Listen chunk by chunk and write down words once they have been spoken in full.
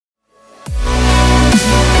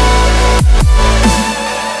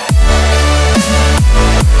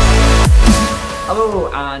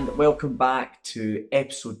welcome back to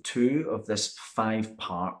episode 2 of this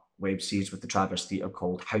 5-part web series with the Travers Theatre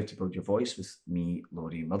called How to Build Your Voice with me,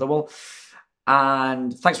 Laurie Motherwell.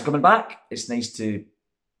 And thanks for coming back. It's nice to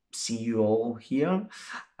see you all here.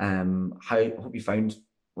 I hope you found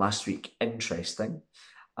last week interesting.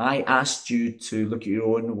 I asked you to look at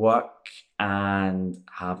your own work and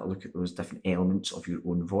have a look at those different elements of your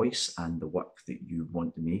own voice and the work that you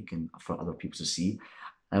want to make and for other people to see.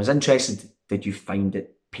 I was interested, did you find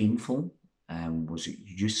it painful? Was it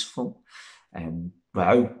useful?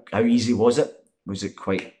 How easy was it? Was it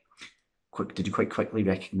quite quick? Did you quite quickly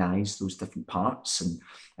recognise those different parts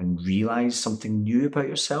and realise something new about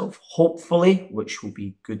yourself? Hopefully, which will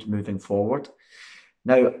be good moving forward.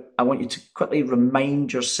 Now, I want you to quickly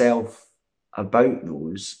remind yourself about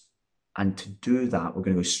those. And to do that, we're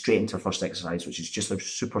going to go straight into our first exercise, which is just a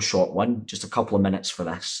super short one, just a couple of minutes for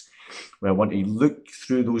this, where I want you to look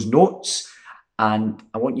through those notes and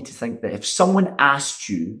I want you to think that if someone asked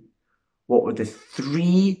you what were the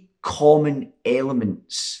 3 common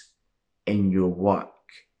elements in your work,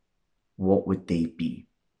 what would they be?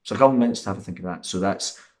 So a couple of minutes to have a think of that. So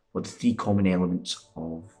that's what the 3 common elements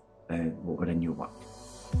of what were in your work.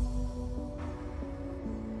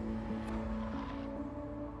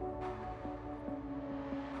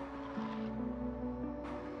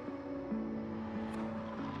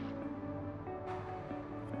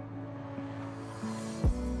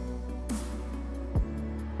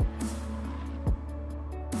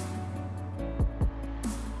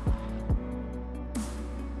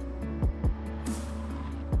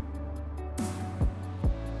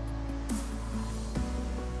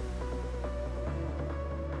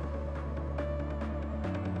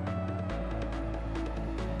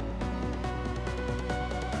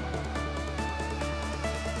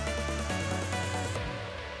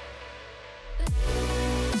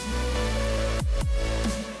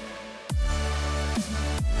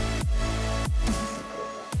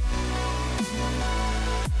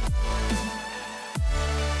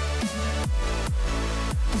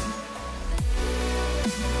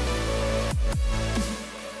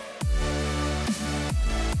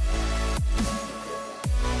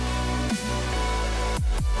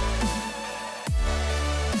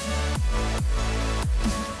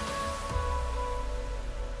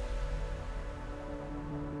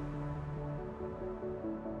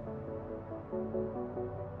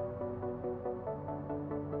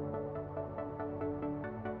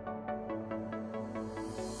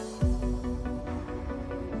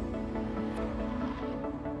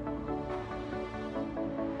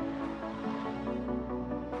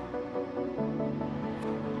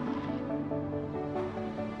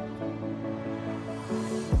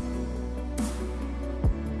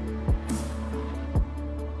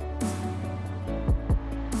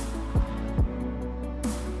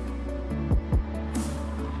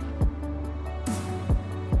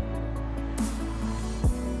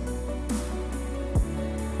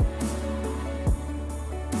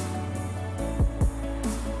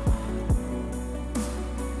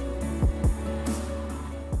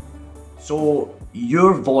 So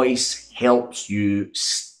your voice helps you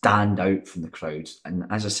stand out from the crowd. And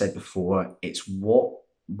as I said before, it's what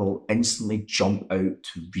will instantly jump out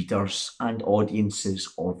to readers and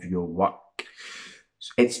audiences of your work.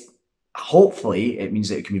 Hopefully it means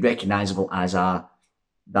that it can be recognisable as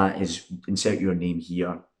that is, insert your name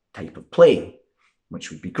here, type of play, which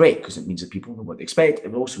would be great because it means that people know what they expect.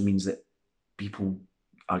 It also means that people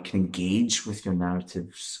can engage with your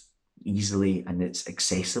narratives easily and it's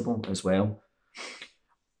accessible as well.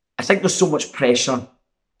 I think there's so much pressure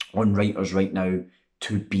on writers right now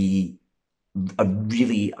to be a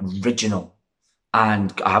really original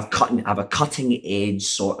and have a cutting edge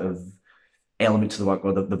sort of element to the work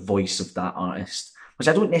or the voice of that artist, which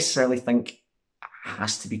I don't necessarily think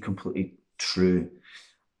has to be completely true.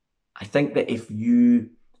 I think that if you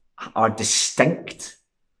are distinct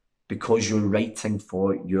because you're writing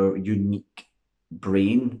for your unique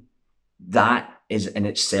brain, that is in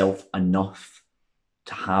itself enough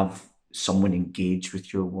to have someone engage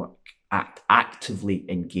with your work, actively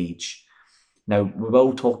engage. Now, we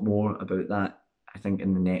will talk more about that, I think,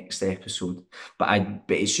 in the next episode. But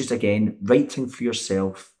it's just, again, writing for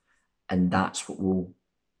yourself, and that's what will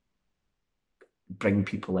bring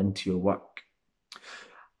people into your work.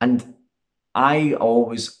 And I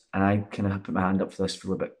kind of put my hand up for this,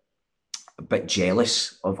 feel a bit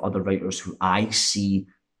jealous of other writers who I see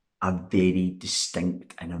a very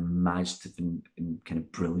distinct and imaginative and kind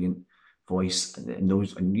of brilliant voice.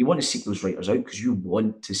 And you want to seek those writers out because you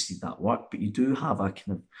want to see that work, but you do have a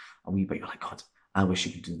kind of a wee bit, you're like, God, I wish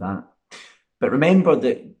you could do that. But remember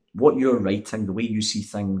that what you're writing, the way you see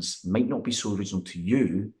things, might not be so original to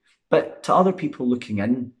you, but to other people looking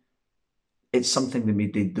in, it's something that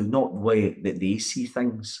maybe they do not the way that they see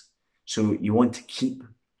things. So you want to keep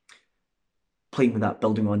playing with that,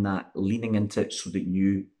 building on that, leaning into it so that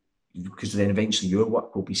you, because then eventually your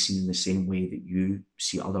work will be seen in the same way that you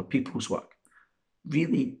see other people's work.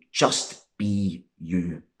 Really just be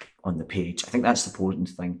you on the page. I think that's the important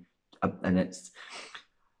thing. And it's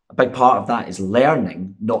a big part of that is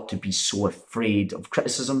learning not to be so afraid of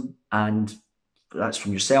criticism, and that's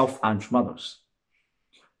from yourself and from others.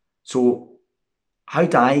 So how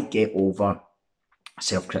do I get over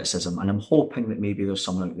self-criticism? And I'm hoping that maybe there's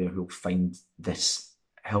someone out there who'll find this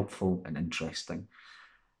helpful and interesting.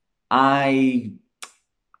 I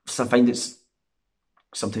find it's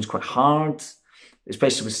sometimes quite hard,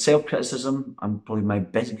 especially with self-criticism. I'm probably my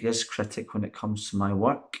biggest critic when it comes to my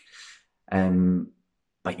work.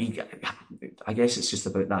 But I guess it's just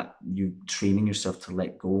about that, you training yourself to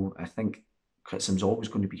let go. I think criticism is always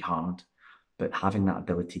going to be hard, but having that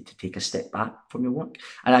ability to take a step back from your work.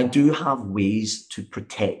 And I do have ways to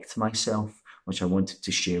protect myself, which I wanted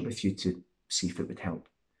to share with you to see if it would help.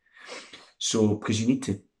 So, because you need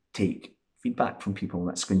to take feedback from people,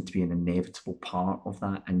 that's going to be an inevitable part of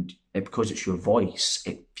that. And because it's your voice,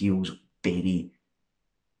 it feels very,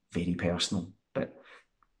 very personal. But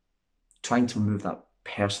trying to remove that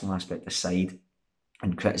personal aspect aside,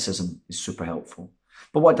 and criticism is super helpful.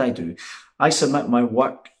 But what do? I submit my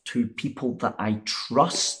work to people that I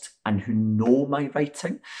trust and who know my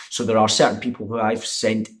writing. So there are certain people who I've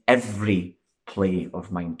sent every play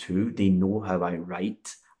of mine to. They know how I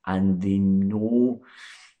write and they know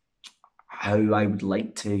how I would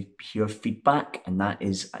like to hear feedback, and that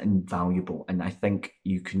is invaluable. And I think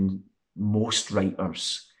most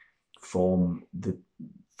writers from the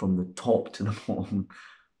top to the bottom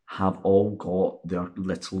have all got their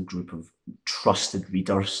little group of trusted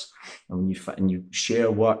readers. And when you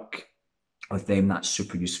share work with them, that's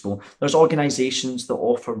super useful. There's organisations that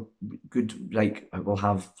offer will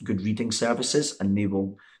have good reading services, and they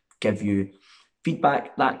will give you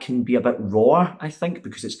feedback that can be a bit raw, I think,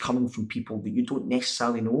 because it's coming from people that you don't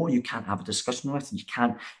necessarily know, you can't have a discussion with, and you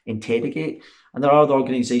can't interrogate. And there are other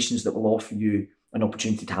organisations that will offer you an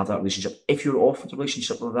opportunity to have that relationship. If you're offered a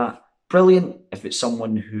relationship like that, brilliant. If it's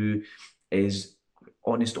someone who is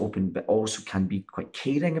honest, open, but also can be quite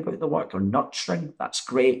caring about the work or nurturing, that's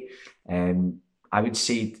great. I would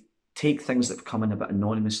say take things that have come in a bit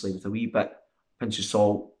anonymously with a wee bit pinch of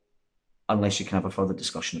salt, unless you can have a further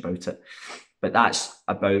discussion about it. But that's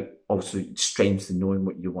about also strength and knowing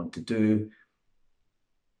what you want to do.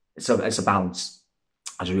 It's a balance.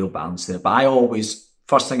 There's a real balance there. But I always,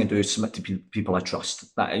 first thing I do is submit to people I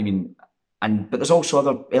trust. But there's also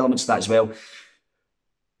other elements to that as well.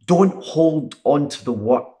 Don't hold on to the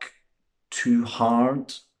work too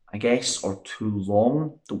hard, I guess, or too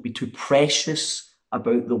long. Don't be too precious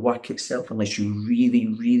about the work itself unless you really,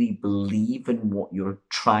 really believe in what you're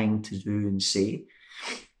trying to do and say.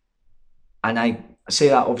 And I say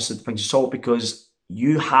that obviously with a pinch of salt because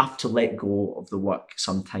you have to let go of the work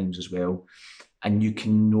sometimes as well. And you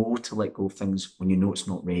can know to let go of things when you know it's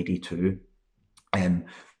not ready to.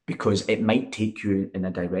 Because it might take you in a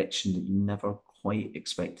direction that you never quite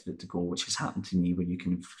expected it to go, which has happened to me, where you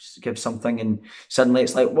can give something and suddenly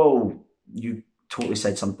it's like, whoa, you totally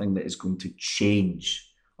said something that is going to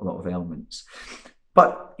change a lot of elements.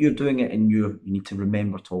 But you're doing it you need to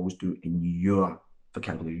remember to always do it in your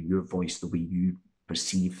vocabulary, your voice, the way you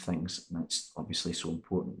perceive things. And that's obviously so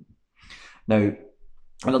important. Now,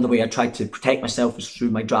 another way I try to protect myself is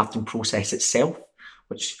through my drafting process itself,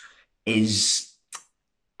 which is,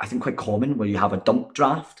 I think, quite common, where you have a dump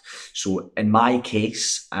draft. So in my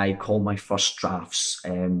case, I call my first drafts,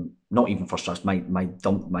 not even first drafts, my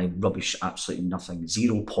rubbish, absolutely nothing,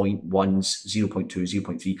 0.1s, 0.2,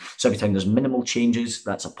 0.3. So every time there's minimal changes,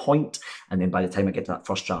 that's a point. And then by the time I get to that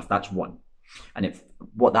first draft, that's 1. And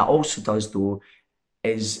what that also does though,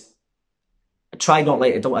 is I don't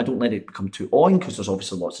let it become too on, because there's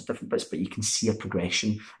obviously lots of different bits, but you can see a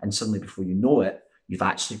progression, and suddenly before you know it, you've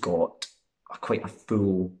actually got quite a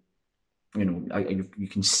full, you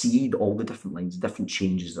can see all the different lines, different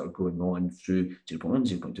changes that are going on through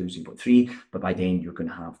 0.1, 0.2, 0.3, but by the end you're going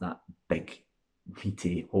to have that big,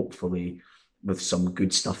 meaty, hopefully with some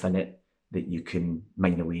good stuff in it that you can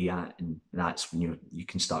mine away at, and that's when you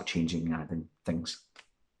can start changing and adding things,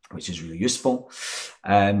 which is really useful.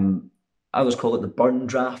 Others call it the burn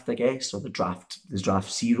draft, I guess, or the draft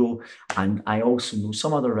 0. And I also know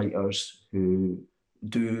some other writers who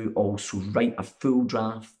do also write a full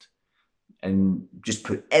draft and just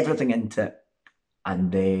put everything into it and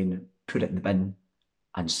then put it in the bin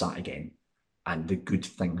and start again. And the good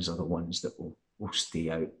things are the ones that will stay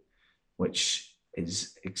out, which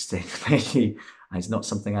is extremely, it's not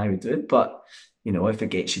something I would do, but you know, if it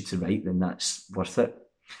gets you to write, then that's worth it.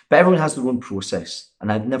 But everyone has their own process,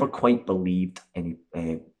 and I've never quite believed any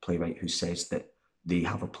playwright who says that they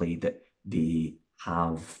have a play that they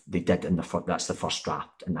did in that's the first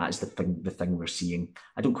draft, and that is the thing we're seeing.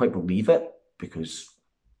 I don't quite believe it, because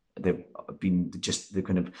they've been the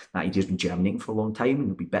kind of, that idea's been germinating for a long time, and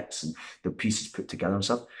there'll be bits and there'll be pieces put together and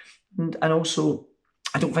stuff. And also,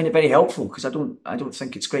 I don't find it very helpful, because I don't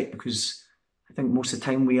think it's great, because I think most of the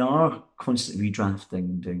time we are constantly redrafting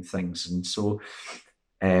and doing things, and so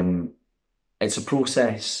it's a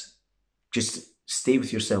process. Just stay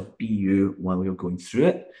with yourself, be you while you're going through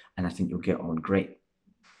it, and I think you'll get on great.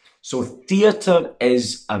 So theatre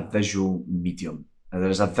is a visual medium.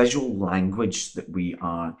 There's a visual language that we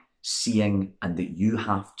are seeing and that you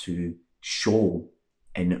have to show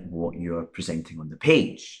in what you're presenting on the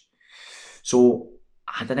page. So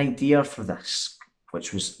I had an idea for this,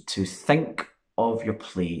 which was to think of your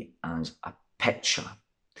play as a picture.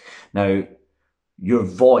 Now, your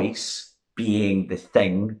voice being the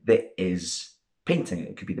thing that is painting it.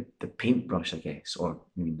 It could be the paintbrush, I guess, or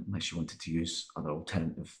I mean, unless you wanted to use other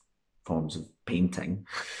alternative forms of painting.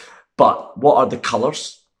 But what are the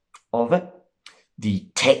colours of it? The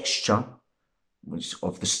texture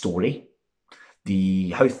of the story.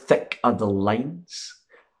 How thick are the lines?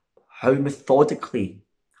 How methodically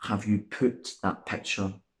have you put that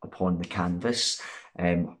picture upon the canvas?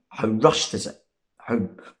 How rushed is it? How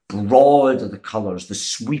broad are the colours? The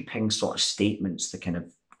sweeping sort of statements that kind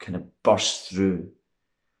of burst through.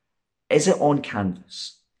 Is it on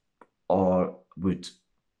canvas or wood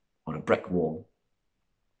or a brick wall?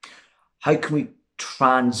 How can we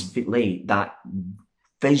translate that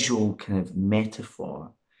visual kind of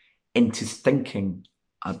metaphor into thinking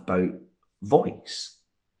about voice?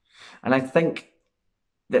 And I think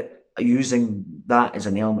that using that as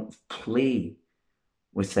an element of play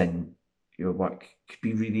within your work could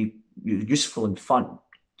be really useful and fun.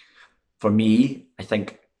 For me, I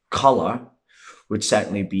think colour would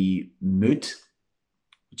certainly be mood,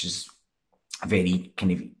 which is a very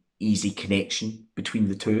kind of easy connection between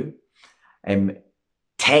the two.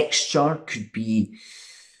 Texture could be,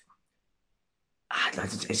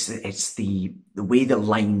 it's the way the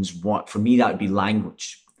lines work. For me, that would be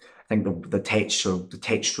language. I think the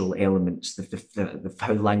textural elements,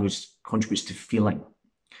 how language contributes to feeling.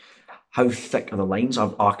 How thick are the lines?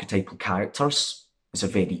 Are archetypal characters? It's a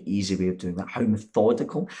very easy way of doing that. How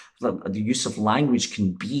methodical? The use of language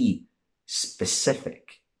can be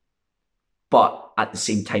specific, but at the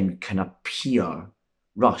same time can appear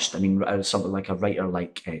rushed. I mean, something like a writer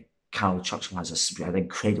like Carol Churchill has an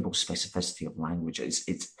incredible specificity of language.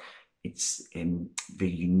 It's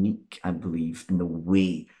very unique, I believe, in the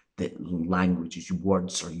way that language,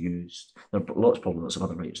 words are used. There are probably lots of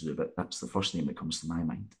other writers who do, but that's the first name that comes to my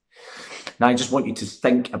mind. Now, I just want you to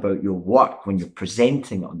think about your work when you're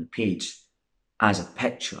presenting it on the page as a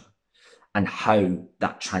picture, and how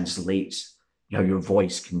that translates, how your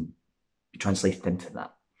voice can be translated into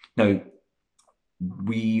that. Now,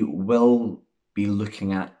 we will be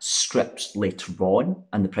looking at scripts later on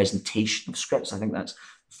and the presentation of scripts. I think that's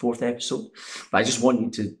the 4th episode. But I just want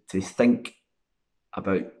you to think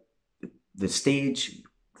about the stage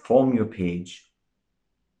from your page,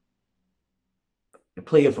 the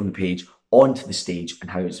player from the page onto the stage, and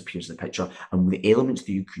how it appears in the picture, and the elements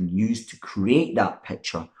that you can use to create that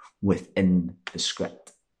picture within the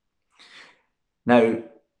script. Now,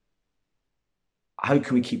 how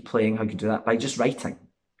can we keep playing? How can we do that? By just writing.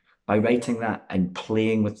 By writing that and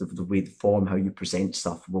playing with the way, the form, how you present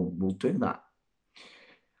stuff, we'll do that.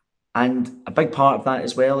 And a big part of that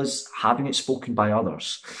as well is having it spoken by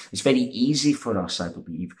others. It's very easy for us, I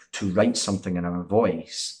believe, to write something in our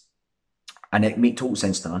voice, and it makes total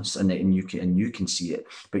sense to us, and you can see it,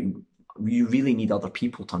 but you really need other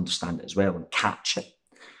people to understand it as well and catch it.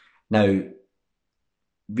 Now,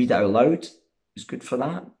 read it out loud is good for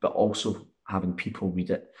that, but also having people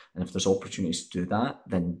read it, and if there's opportunities to do that,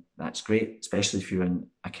 then that's great, especially if you're in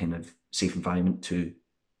a kind of safe environment to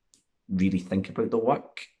really think about the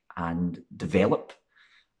work and develop.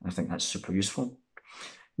 I think that's super useful.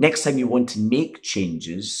 Next time you want to make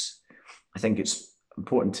changes, I think it's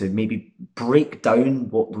important to maybe break down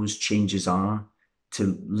what those changes are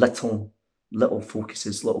to little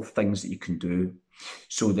focuses, little things that you can do,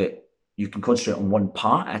 so that you can concentrate on one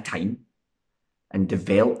part at a time and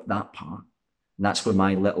develop that part. And that's where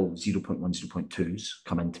my little 0.1, 0.2s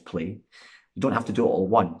come into play. You don't have to do it all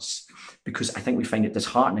once, because I think we find it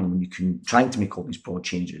disheartening when you can trying to make all these broad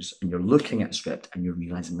changes and you're looking at a script and you're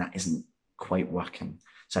realizing that isn't quite working.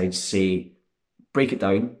 So I'd say break it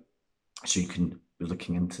down so you can be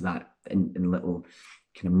looking into that in little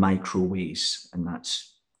kind of micro ways, and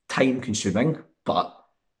that's time consuming, but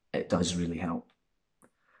it does really help.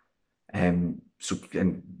 So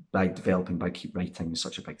and by developing, by keep writing is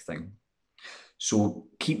such a big thing. So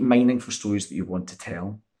keep mining for stories that you want to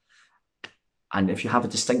tell. And if you have a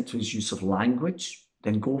distinct use of language,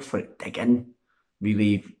 then go for it. Dig in.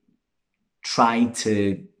 Really try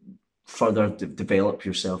to further develop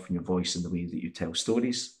yourself and your voice in the way that you tell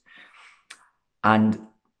stories. And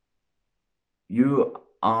you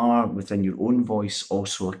are, within your own voice,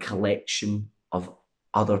 also a collection of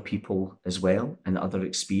other people as well and other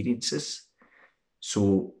experiences.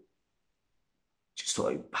 So just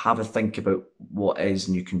sort of have a think about what is,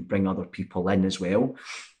 and you can bring other people in as well.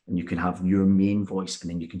 And you can have your main voice, and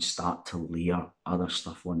then you can start to layer other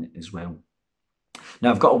stuff on it as well.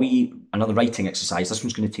 Now, I've got another writing exercise. This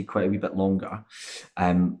one's going to take quite a wee bit longer,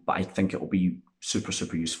 but I think it will be super,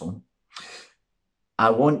 super useful. I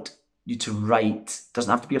want you to write,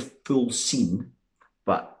 doesn't have to be a full scene,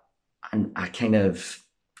 but a kind of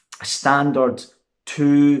a standard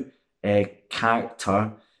 2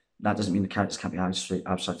 character. That doesn't mean the characters can't be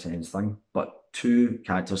abstract or anything, but 2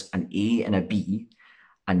 characters, an A and a B.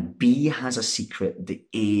 And B has a secret that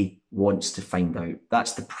A wants to find out.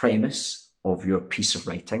 That's the premise of your piece of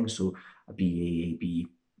writing. So a B, A, B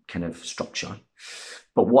kind of structure.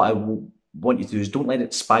 But what I want you to do is don't let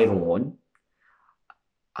it spiral on.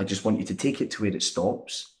 I just want you to take it to where it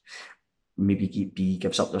stops. Maybe B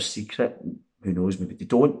gives up their secret. Who knows, maybe they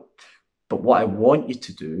don't. But what I want you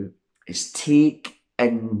to do is take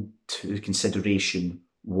into consideration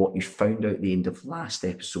what you found out at the end of last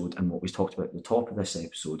episode and what we talked about at the top of this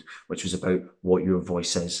episode, which was about what your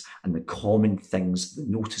voice is and the common things, the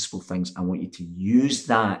noticeable things. I want you to use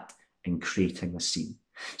that in creating the scene.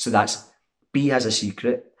 So that's B has a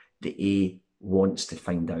secret, the A wants to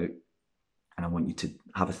find out, and I want you to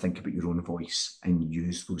have a think about your own voice and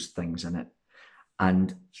use those things in it.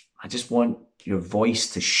 And I just want your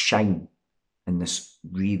voice to shine in this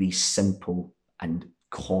really simple and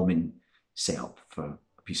common setup for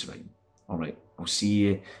a piece of writing. All right, I'll see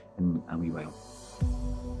you in a wee while.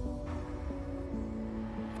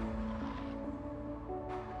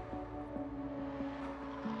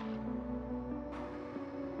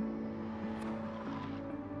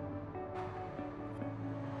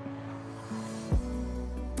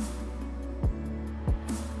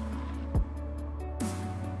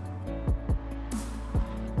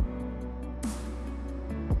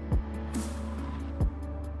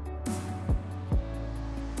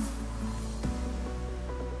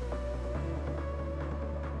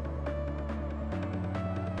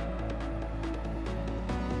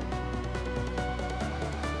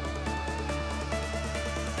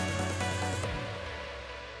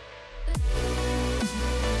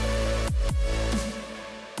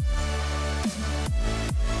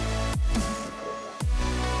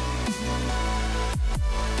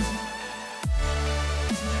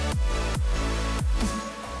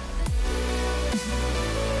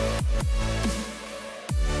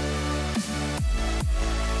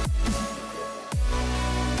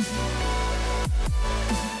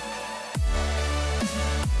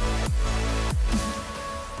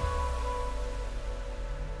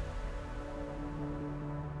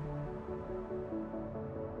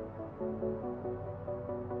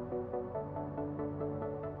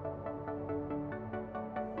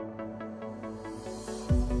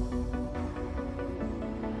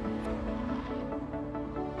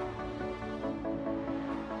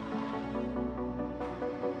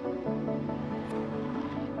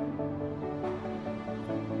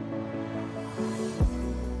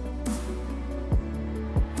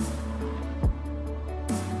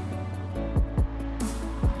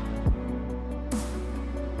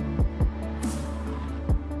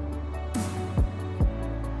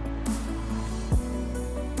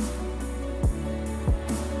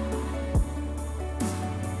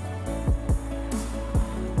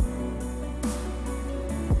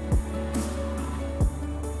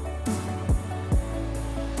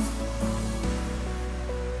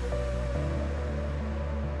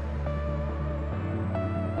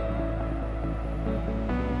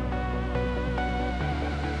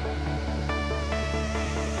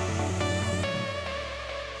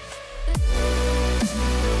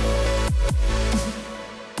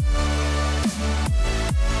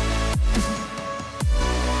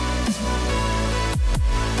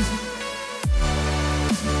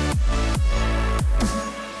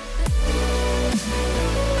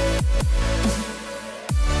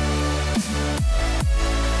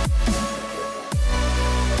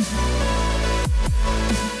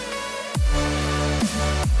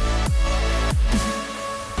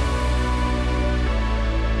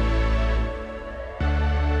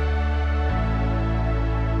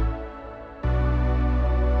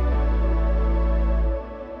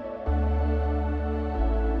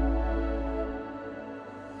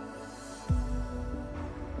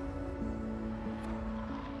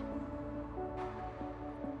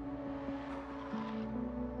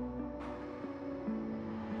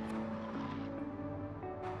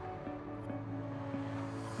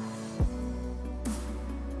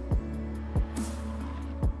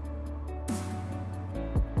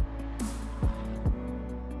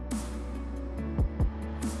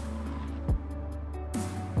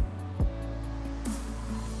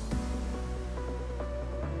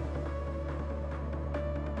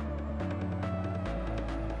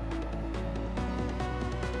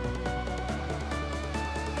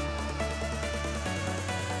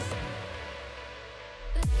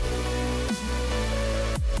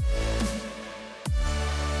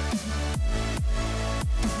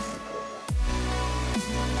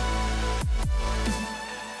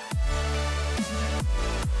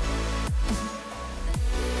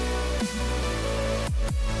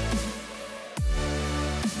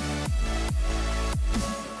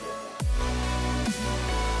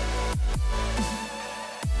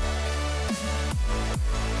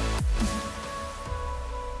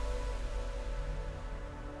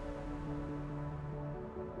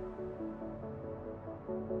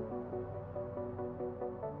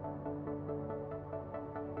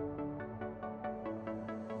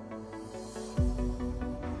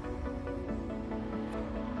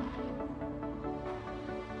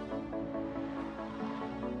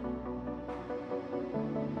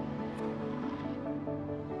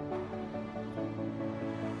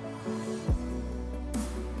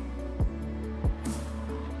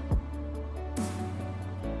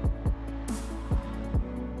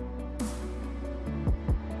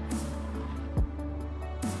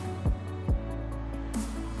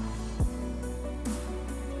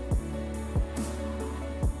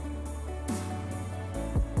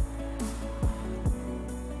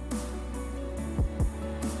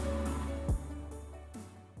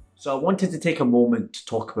 So I wanted to take a moment to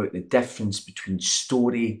talk about the difference between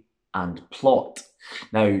story and plot.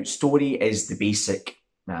 Now, story is the basic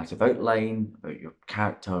narrative outline about your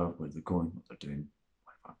character, where they're going, what they're doing,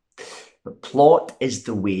 whatever. But plot is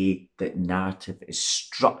the way that narrative is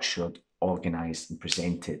structured, organised and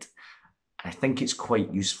presented. And I think it's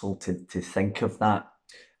quite useful to think of that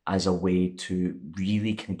as a way to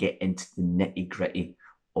really kind of get into the nitty gritty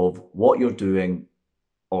of what you're doing,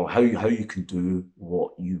 or how you can do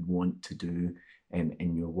what you want to do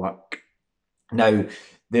in your work. Now,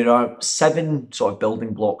 there are 7 sort of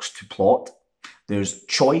building blocks to plot. There's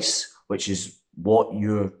choice, which is what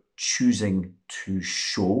you're choosing to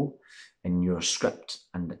show in your script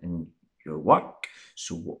and in your work.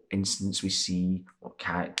 So what incidents we see, what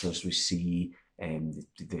characters we see,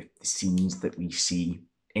 the scenes that we see,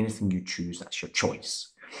 anything you choose, that's your choice.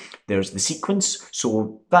 There's the sequence,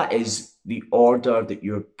 so that is the order that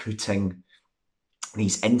you're putting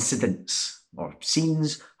these incidents or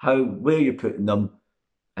scenes, where you're putting them,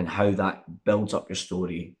 and how that builds up your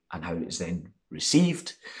story and how it's then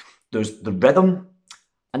received. There's the rhythm,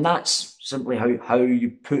 and that's simply how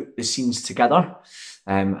you put the scenes together,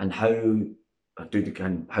 and how they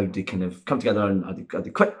kind of come together, and are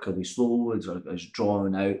they quick, are they slow, is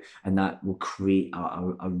drawn out, and that will create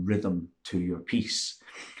a rhythm to your piece.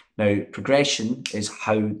 Now, progression is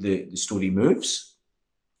how the story moves,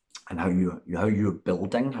 and how you're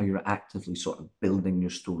building, how you're actively sort of building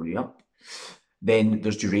your story up. Then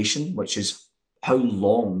there's duration, which is how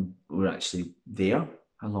long we're actually there,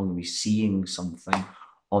 how long are we seeing something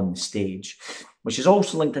on the stage, which is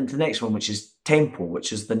also linked into the next one, which is tempo,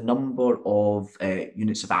 which is the number of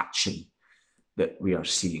units of action that we are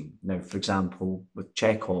seeing. Now, for example, with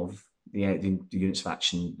Chekhov, the units of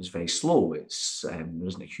action is very slow. It's there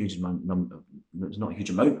isn't a huge amount there's not a huge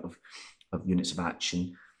amount of units of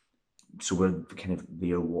action, so we're kind of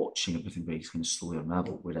there watching everything very kind of slowly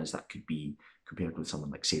unravel. Whereas that could be compared with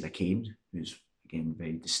someone like Sarah Kane, who's again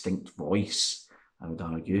very distinct voice, I would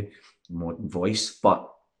argue, modern voice,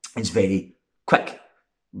 but it's very quick,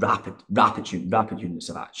 rapid units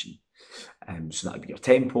of action. So that would be your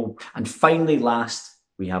tempo. And finally, last,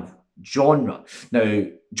 we have genre. Now,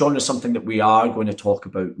 genre is something that we are going to talk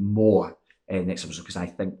about more in the next episode, because I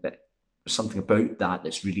think that there's something about that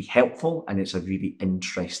that's really helpful, and it's a really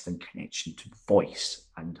interesting connection to voice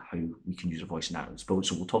and how we can use a voice in narratives.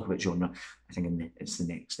 So we'll talk about genre, I think, it's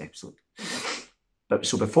the next episode. But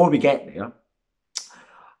so before we get there,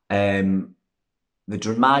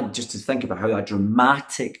 just to think about how a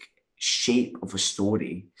dramatic shape of a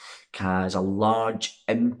story has a large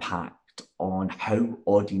impact on how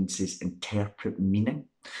audiences interpret meaning.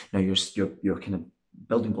 Now, your kind of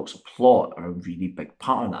building blocks of plot are a really big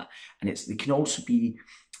part of that, and they can also be,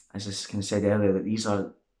 as I kind of said earlier, that these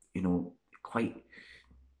are quite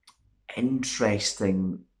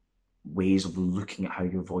interesting ways of looking at how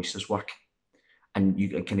your voice is working. And you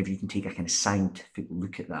can take a kind of scientific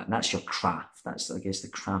look at that, and that's your craft. That's, I guess, the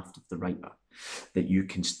craft of the writer, that you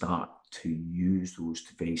can start to use those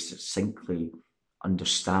to very succinctly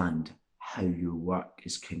understand how your work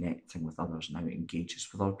is connecting with others and how it engages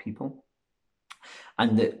with other people,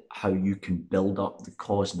 and that how you can build up the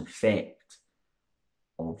cause and effect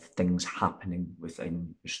of things happening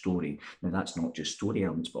within your story. Now, that's not just story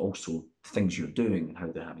elements, but also things you're doing and how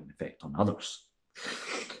they're having an effect on others.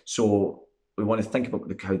 So we want to think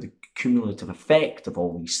about how the cumulative effect of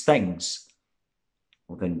all these things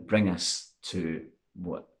will then bring us to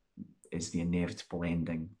what is the inevitable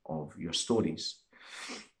ending of your stories.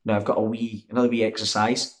 Now, I've got another wee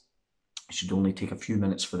exercise. It should only take a few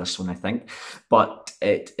minutes for this one, I think, but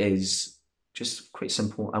it is just quite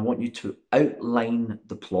simple. I want you to outline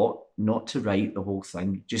the plot, not to write the whole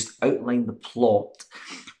thing, just outline the plot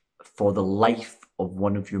for the life of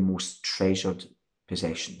one of your most treasured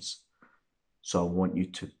possessions. So I want you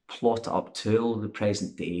to plot it up till the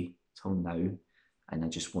present day, till now, and I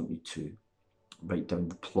just want you to write down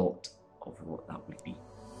the plot of what that would be.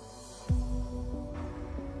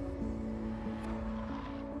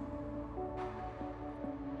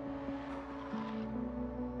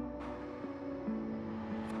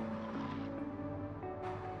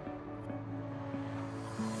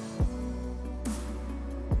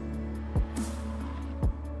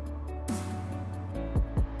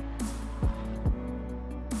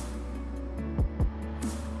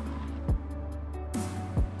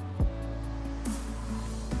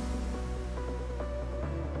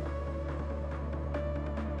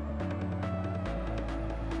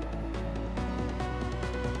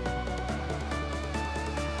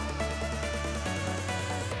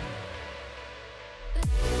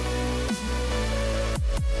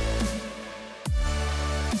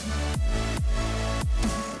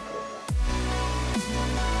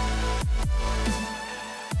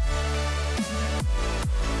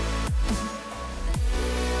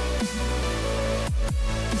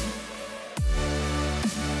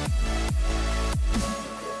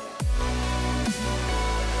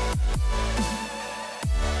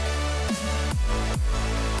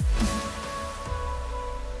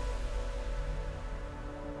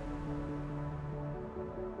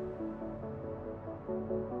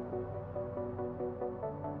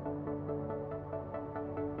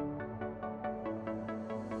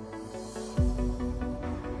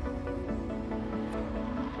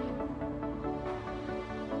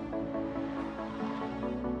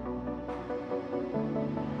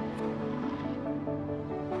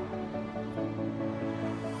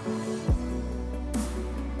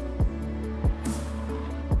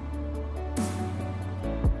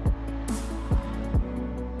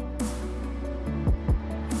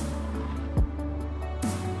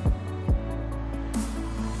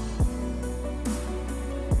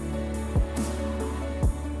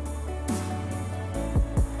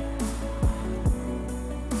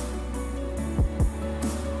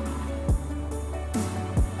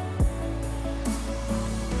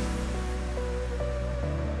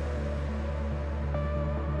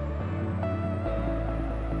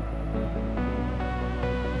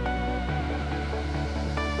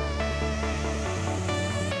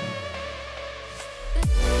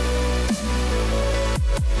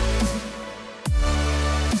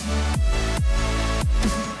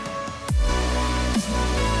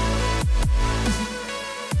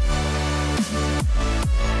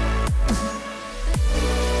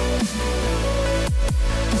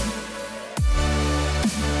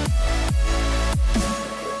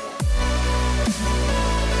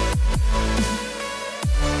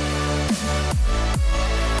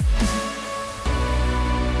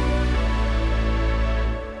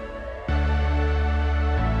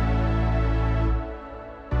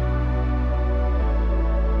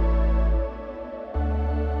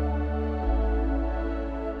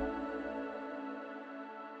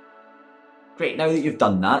 Great, now that you've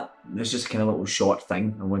done that, there's just kind of a little short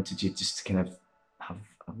thing. I wanted you just to kind of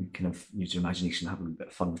use your imagination and have a little bit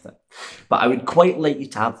of fun with it. But I would quite like you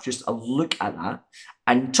to have just a look at that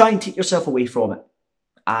and try and take yourself away from it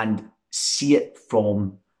and see it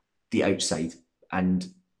from the outside and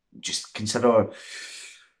just consider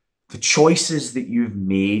the choices that you've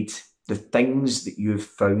made, the things that you've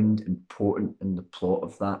found important in the plot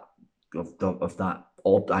of that,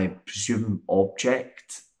 I presume,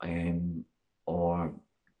 object, or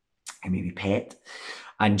maybe pet,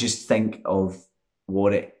 and just think of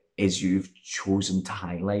what it is you've chosen to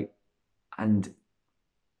highlight. And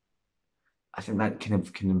I think that kind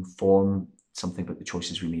of can inform something about the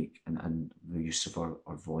choices we make and the use of our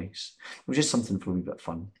voice. It was just something for a wee bit of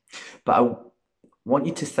fun. But I want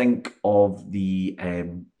you to think of the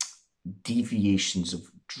deviations of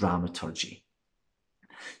dramaturgy.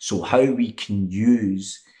 So how we can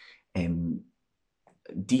use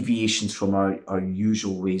deviations from our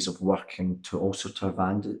usual ways of working to also to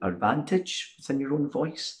our advantage within your own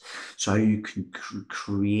voice. So how you can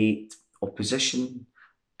create opposition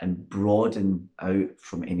and broaden out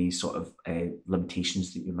from any sort of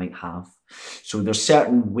limitations that you might have. So there's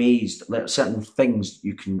certain ways, certain things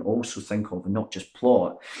you can also think of, and not just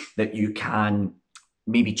plot, that you can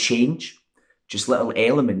maybe change, just little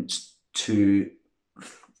elements to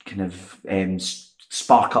kind of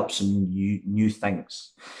spark up some new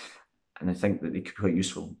things. And I think that they could be quite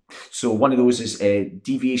useful. So one of those is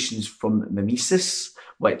deviations from mimesis,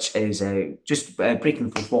 which is just breaking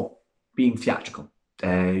the fourth wall, being theatrical.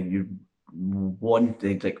 You want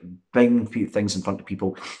to bring things in front of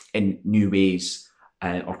people in new ways,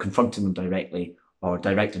 or confronting them directly, or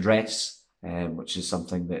direct address, which is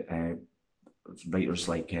something that writers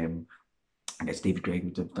like I guess David Gregg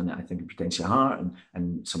would have done it, I think, in Pretensia Heart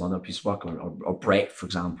and some other piece of work, or Brecht, for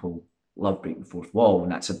example, love breaking the fourth wall,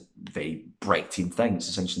 and that's a very Brechtian thing. It's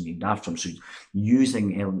essentially named after him. So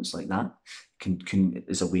using elements like that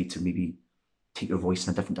is a way to maybe take your voice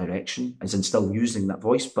in a different direction, as in still using that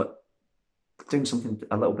voice, but doing something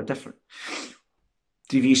a little bit different.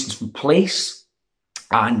 Deviations from place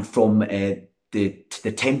and from the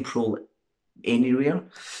temporal area.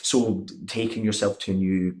 So taking yourself to a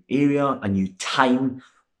new area, a new time,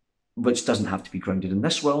 which doesn't have to be grounded in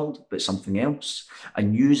this world, but something else,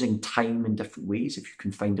 and using time in different ways. If you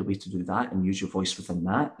can find a way to do that and use your voice within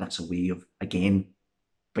that, that's a way of, again,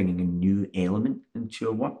 bringing a new element into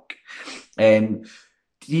your work.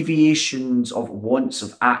 Deviations of wants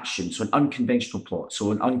of action, so an unconventional plot,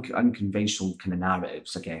 so an unconventional kind of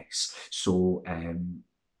narratives, I guess. So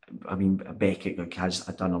I mean, Beckett has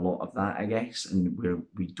done a lot of that, I guess, and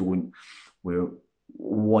where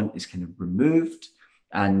want is kind of removed,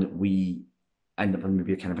 and we end up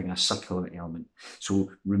maybe kind of a circular element.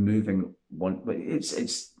 So removing want, but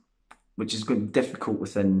it's which is going to be difficult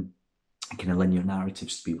within kind of linear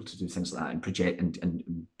narratives to be able to do things like that and project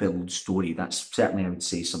and build story. That's certainly, I would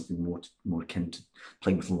say, something more akin to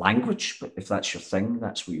playing with language. But if that's your thing,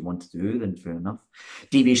 that's what you want to do, then fair enough.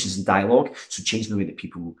 Deviations in dialogue, so changing the way that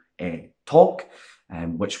people talk,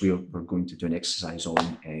 which we're going to do an exercise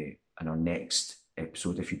on in our next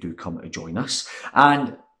episode if you do come to join us.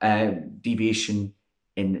 And deviation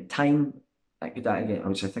in time,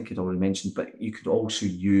 which I think I'd already mentioned, but you could also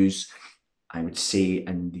use, I would say,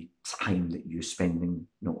 in the time that you're spending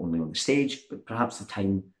not only on the stage, but perhaps the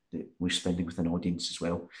time that we're spending with an audience as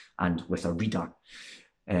well, and with a reader.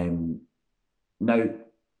 Now,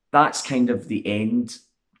 that's kind of the end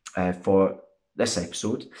for this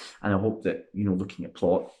episode, and I hope that, looking at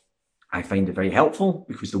plot, I find it very helpful,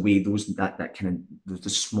 because the way that kind of the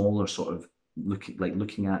smaller sort of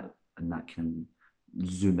looking at, and that kind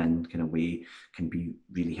of zoom in kind of way can be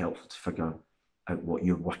really helpful to figure out what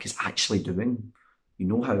your work is actually doing. You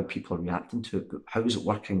know how people are reacting to it, but how is it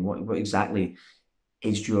working? What exactly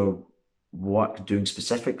is your work doing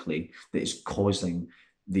specifically that is causing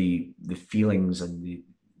the feelings and the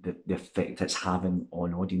effect it's having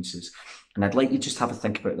on audiences? And I'd like you to just have a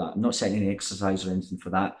think about that. I'm not setting any exercise or anything for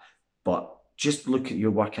that, but just look at your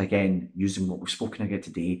work again using what we've spoken about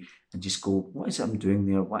today, and just go, what is it I'm doing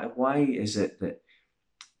there? Why is it that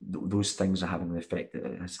those things are having the effect that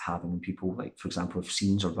it's having on people? Like, for example, if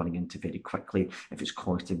scenes are running into very quickly, if it's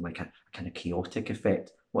causing like a kind of chaotic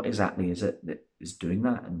effect, what exactly is it that is doing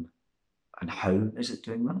that, and how is it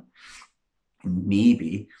doing that? And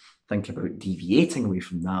maybe think about deviating away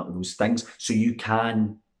from those things, so you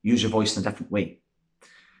can use your voice in a different way.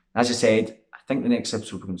 As I said, I think the next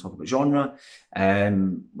episode we're going to talk about genre,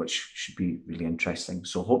 which should be really interesting.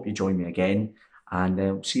 So I hope you join me again,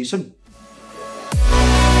 and see you soon.